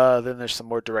 Then there's some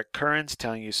more direct currents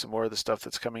telling you some more of the stuff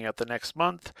that's coming out the next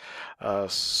month.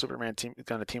 Superman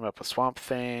going to team up with Swamp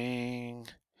Thing.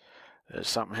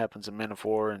 Something happens in Men of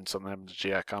War and something happens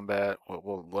in GI Combat.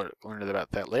 We'll learn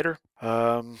about that later.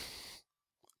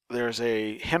 There's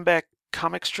a Hemback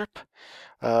comic strip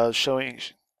showing a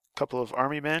couple of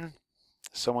army men.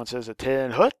 Someone says a 10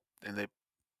 hut, and they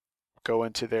go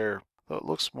into their... It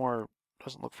looks more...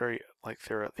 doesn't look very like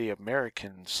they're the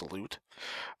American salute.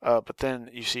 But then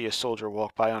you see a soldier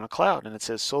walk by on a cloud, and it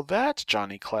says, "So that's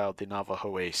Johnny Cloud, the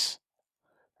Navajo ace."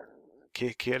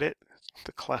 Get it?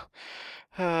 The cloud.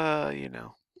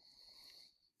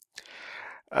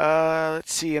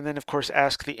 Let's see. And then, of course,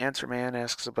 Ask the Answer Man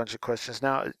asks a bunch of questions.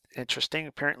 Now, interesting.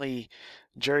 Apparently,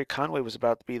 Jerry Conway was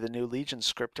about to be the new Legion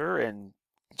scripter, and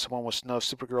someone wants to know if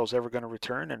Supergirl's ever going to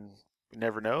return, and we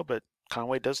never know, but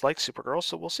Conway does like Supergirl,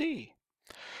 so we'll see.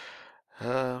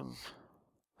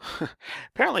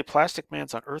 Apparently Plastic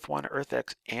Man's on Earth 1, Earth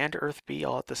X, and Earth B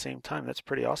all at the same time. That's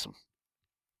pretty awesome.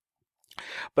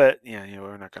 But, yeah,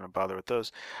 we're not going to bother with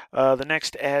those. The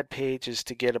next ad page is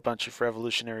to get a bunch of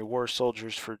Revolutionary War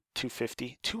soldiers for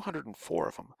 $250. 204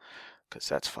 of them, because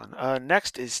that's fun.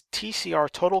 Next is TCR,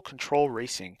 Total Control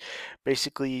Racing.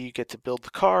 Basically, you get to build the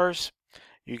cars,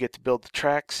 you get to build the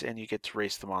tracks, and you get to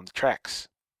race them on the tracks.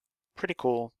 Pretty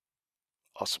cool.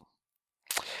 Awesome.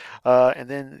 And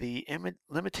then the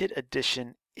limited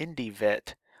edition Indie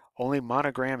Vet, only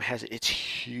Monogram has its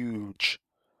huge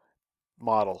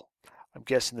model. I'm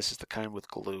guessing this is the kind with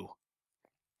glue.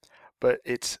 But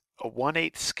it's a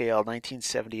 1/8 scale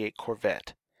 1978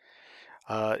 Corvette.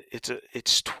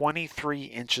 It's 23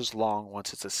 inches long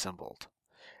once it's assembled.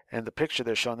 And the picture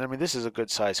they're showing, I mean, this is a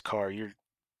good sized car. You're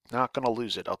not going to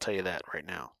lose it, I'll tell you that right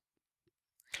now.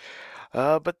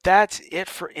 But that's it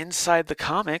for Inside the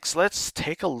Comics. Let's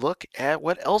take a look at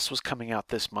what else was coming out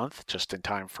this month, just in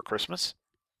time for Christmas.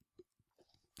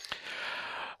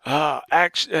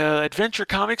 Adventure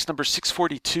Comics number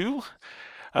 642.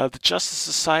 The Justice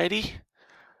Society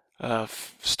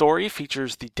story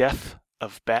features the death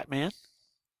of Batman.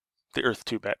 The Earth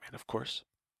 2 Batman, of course.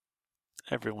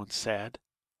 Everyone's sad.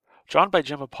 Drawn by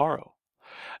Jim Aparo.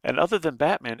 And other than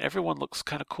Batman, everyone looks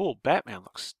kind of cool. Batman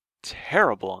looks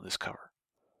terrible on this cover.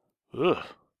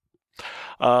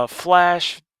 Ugh.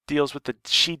 Flash deals with the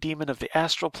she-demon of the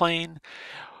astral plane.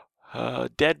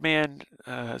 Deadman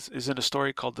is in a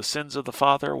story called The Sins of the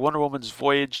Father. Wonder Woman's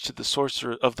voyage to the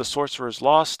Sorcerer's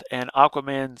Lost, and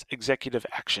Aquaman's executive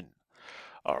action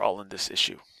are all in this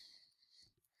issue.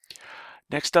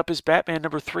 Next up is Batman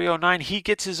number 309. He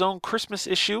gets his own Christmas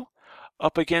issue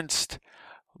up against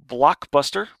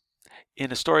Blockbuster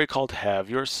in a story called Have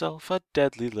Yourself a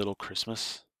Deadly Little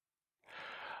Christmas.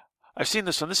 I've seen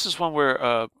this one. This is one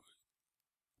where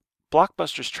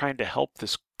Blockbuster's trying to help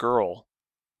this girl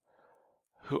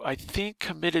who I think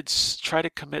tried to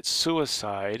commit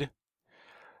suicide,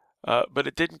 but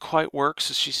it didn't quite work.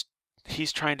 So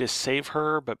he's trying to save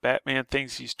her, but Batman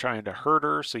thinks he's trying to hurt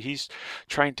her, so he's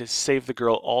trying to save the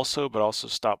girl also, but also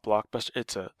stop Blockbuster.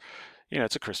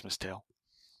 It's a Christmas tale.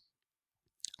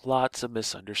 Lots of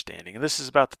misunderstanding, and this is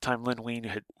about the time Len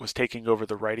Wein was taking over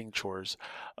the writing chores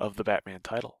of the Batman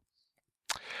title.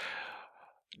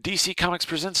 DC Comics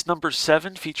presents number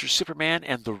 7, features Superman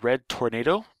and the Red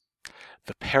Tornado.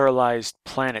 The Paralyzed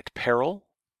Planet Peril.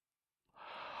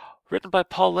 Written by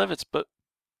Paul Levitz, but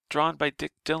drawn by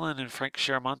Dick Dillon and Frank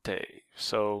Chiaramonte.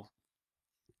 So,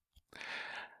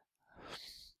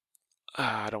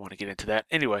 I don't want to get into that.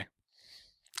 Anyway,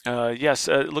 yes,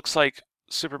 it looks like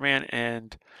Superman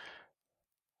and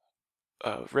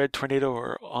Red Tornado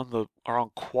are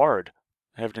on Quard,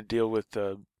 having to deal with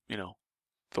the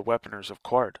weaponers of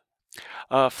Quard.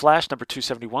 Flash number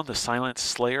 271, The Silent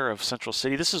Slayer of Central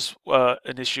City. This is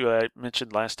an issue I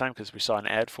mentioned last time because we saw an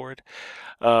ad for it.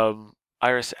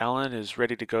 Iris Allen is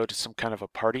ready to go to some kind of a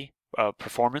party,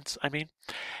 performance,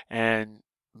 and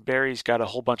Barry's got a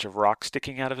whole bunch of rock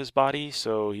sticking out of his body,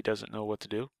 so he doesn't know what to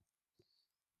do.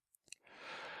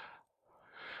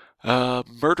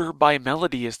 Murder by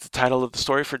Melody is the title of the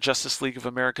story for Justice League of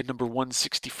America number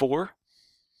 164.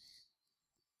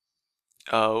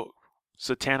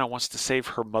 Zatanna wants to save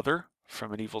her mother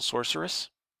from an evil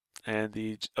sorceress, and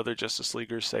the other Justice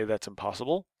Leaguers say that's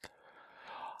impossible.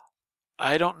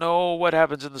 I don't know what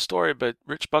happens in the story, but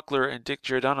Rich Buckler and Dick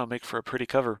Giordano make for a pretty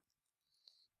cover.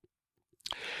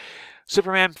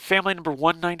 Superman Family number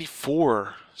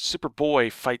 194.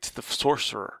 Superboy fights the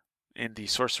Sorcerer in The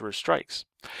Sorcerer Strikes.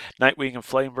 Nightwing and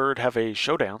Flamebird have a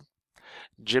showdown.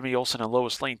 Jimmy Olsen and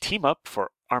Lois Lane team up for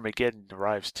Armageddon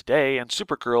arrives today, and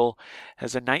Supergirl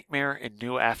has a nightmare in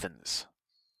New Athens.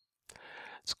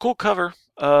 It's a cool cover.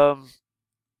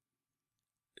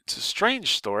 It's a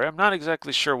strange story. I'm not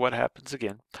exactly sure what happens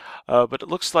again, but it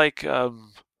looks like I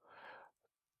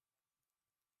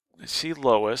see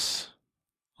Lois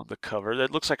on the cover.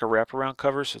 That looks like a wraparound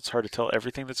cover, so it's hard to tell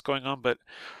everything that's going on, but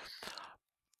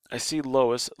I see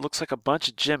Lois. It looks like a bunch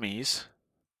of Jimmies,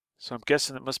 so I'm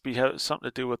guessing it must be something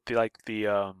to do with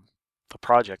the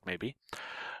project, maybe.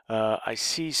 I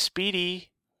see Speedy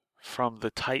from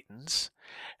the Titans,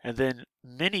 and then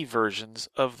mini versions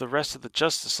of the rest of the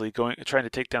Justice League trying to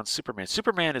take down Superman.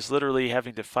 Superman is literally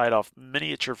having to fight off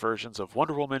miniature versions of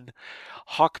Wonder Woman,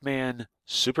 Hawkman,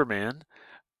 Superman,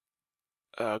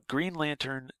 Green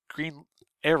Lantern, Green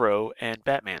Arrow, and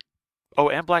Batman. Oh,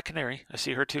 and Black Canary. I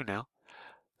see her too now.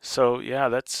 So yeah,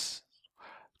 that's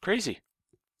crazy.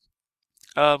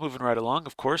 Moving right along,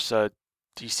 of course,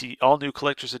 DC all-new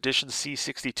collector's edition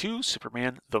C62,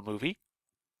 Superman the Movie.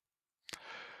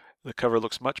 The cover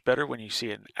looks much better when you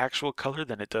see it in actual color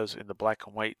than it does in the black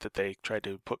and white that they tried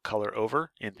to put color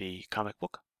over in the comic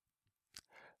book.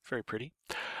 Very pretty.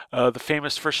 The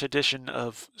famous first edition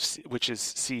which is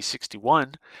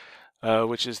C61,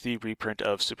 which is the reprint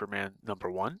of Superman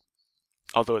number 1,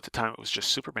 although at the time it was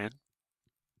just Superman.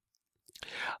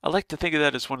 I like to think of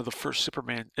that as one of the first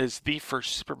Superman, as the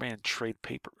first Superman trade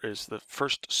paper, as the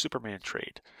first Superman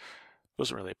trade. It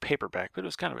wasn't really a paperback, but it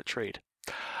was kind of a trade.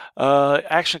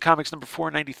 Action Comics number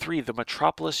 493, The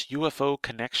Metropolis UFO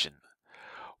Connection,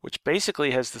 which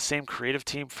basically has the same creative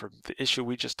team from the issue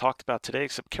we just talked about today,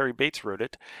 except Carrie Bates wrote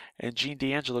it and Gene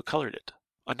D'Angelo colored it.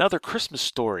 Another Christmas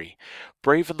story,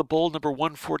 Brave and the Bold number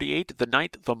 148, The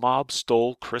Night the Mob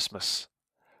Stole Christmas.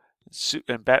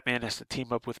 And Batman has to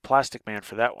team up with Plastic Man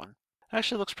for that one.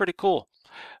 Actually looks pretty cool.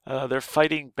 They're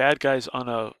fighting bad guys on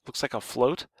looks like a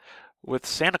float with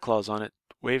Santa Claus on it,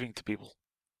 waving to people.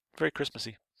 Very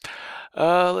Christmassy.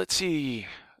 Let's see.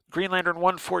 Green Lantern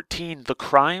 114, The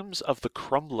Crimes of the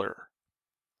Crumbler.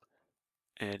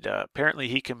 And apparently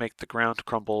he can make the ground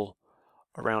crumble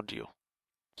around you.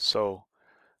 So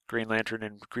Green Lantern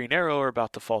and Green Arrow are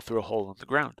about to fall through a hole in the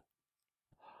ground.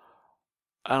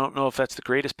 I don't know if that's the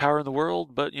greatest power in the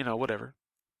world, but, whatever.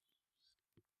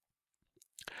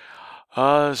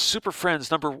 Super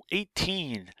Friends, number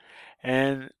 18.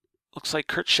 And looks like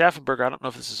Kurt Schaffenberger, I don't know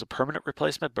if this is a permanent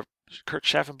replacement, but Kurt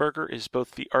Schaffenberger is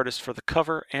both the artist for the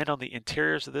cover and on the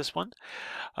interiors of this one.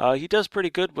 He does pretty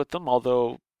good with them,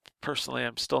 although personally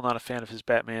I'm still not a fan of his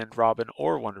Batman, Robin,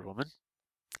 or Wonder Woman.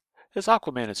 His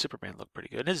Aquaman and Superman look pretty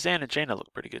good, and his Zan and Jaina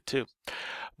look pretty good too.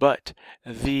 But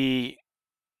the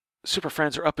Super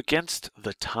Friends are up against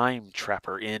the Time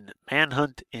Trapper in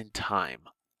Manhunt in Time.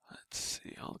 Let's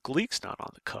see, Gleek's not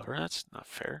on the cover, that's not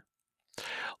fair.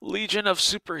 Legion of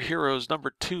Superheroes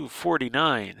number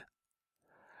 249.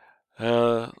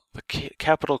 The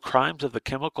Capital Crimes of the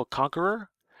Chemical Conqueror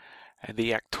and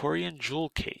the Actorian Jewel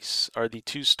Case are the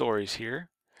two stories here.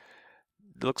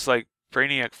 It looks like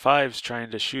Brainiac 5's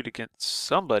trying to shoot against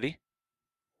somebody.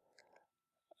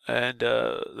 And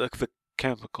the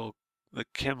chemical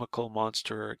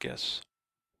monster, I guess.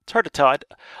 It's hard to tell.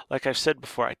 Like I've said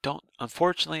before,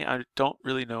 unfortunately, I don't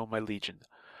really know my Legion.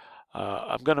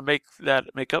 I'm going to make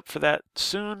up for that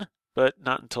soon, but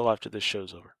not until after this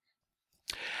show's over.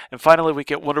 And finally, we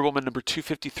get Wonder Woman number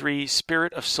 253,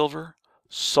 Spirit of Silver,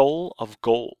 Soul of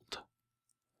Gold.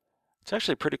 It's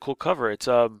actually a pretty cool cover. It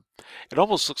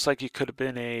almost looks like it could have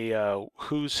been a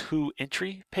Who's Who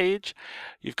entry page.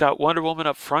 You've got Wonder Woman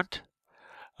up front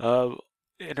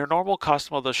in her normal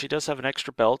costume, although she does have an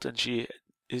extra belt and she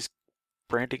is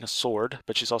branding a sword,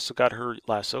 but she's also got her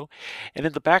lasso. And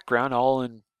in the background, all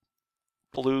in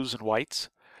blues and whites,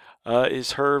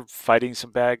 is her fighting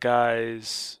some bad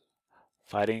guys,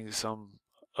 fighting some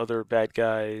other bad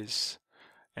guys,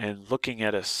 and looking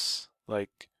at us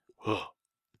like, ugh.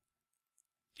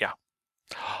 Yeah.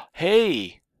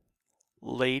 Hey,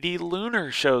 Lady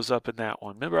Lunar shows up in that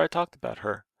one. Remember I talked about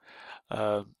her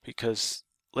because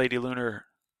Lady Lunar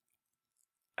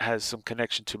has some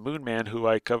connection to Moon Man,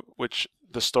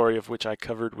 the story of which I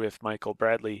covered with Michael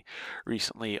Bradley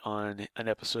recently on an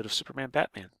episode of Superman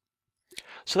Batman.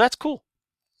 So that's cool.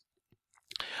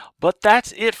 But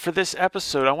that's it for this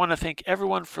episode. I want to thank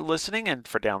everyone for listening and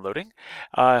for downloading.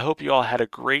 I hope you all had a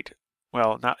great,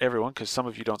 well, not everyone, because some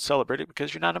of you don't celebrate it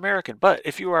because you're not American. But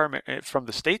if you are from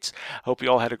the States, I hope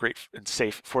you all had a great and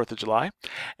safe 4th of July.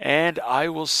 And I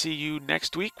will see you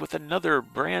next week with another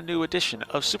brand new edition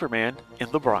of Superman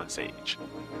in the Bronze Age.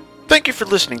 Thank you for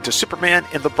listening to Superman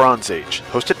in the Bronze Age,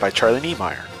 hosted by Charlie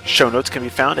Niemeyer. Show notes can be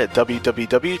found at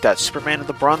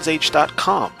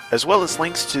www.supermaninthebronzeage.com, as well as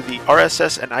links to the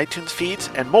RSS and iTunes feeds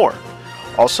and more.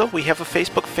 Also, we have a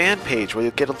Facebook fan page where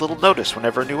you'll get a little notice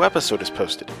whenever a new episode is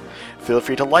posted. Feel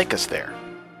free to like us there.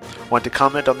 Want to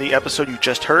comment on the episode you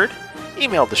just heard?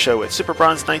 Email the show at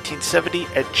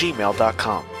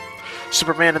superbronze1970@gmail.com.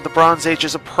 Superman in the Bronze Age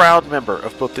is a proud member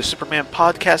of both the Superman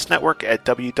Podcast Network at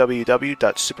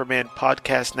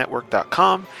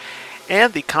www.supermanpodcastnetwork.com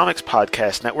and the Comics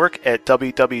Podcast Network at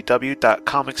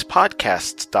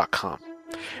www.comicspodcasts.com.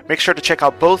 Make sure to check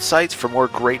out both sites for more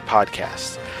great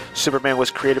podcasts. Superman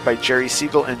was created by Jerry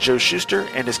Siegel and Joe Shuster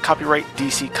and is copyright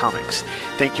DC Comics.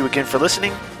 Thank you again for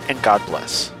listening, and God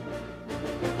bless.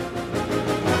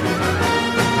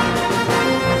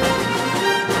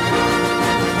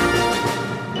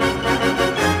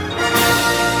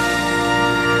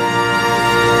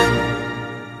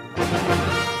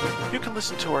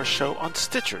 Listen to our show on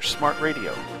Stitcher Smart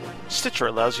Radio. Stitcher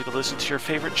allows you to listen to your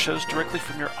favorite shows directly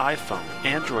from your iPhone,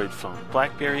 Android phone,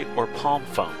 BlackBerry, or Palm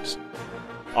phones,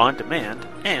 on demand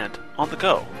and on the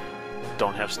go.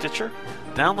 Don't have Stitcher?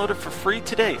 Download it for free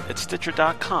today at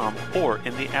Stitcher.com or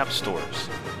in the app stores.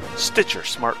 Stitcher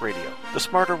Smart Radio, the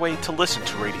smarter way to listen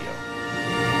to radio.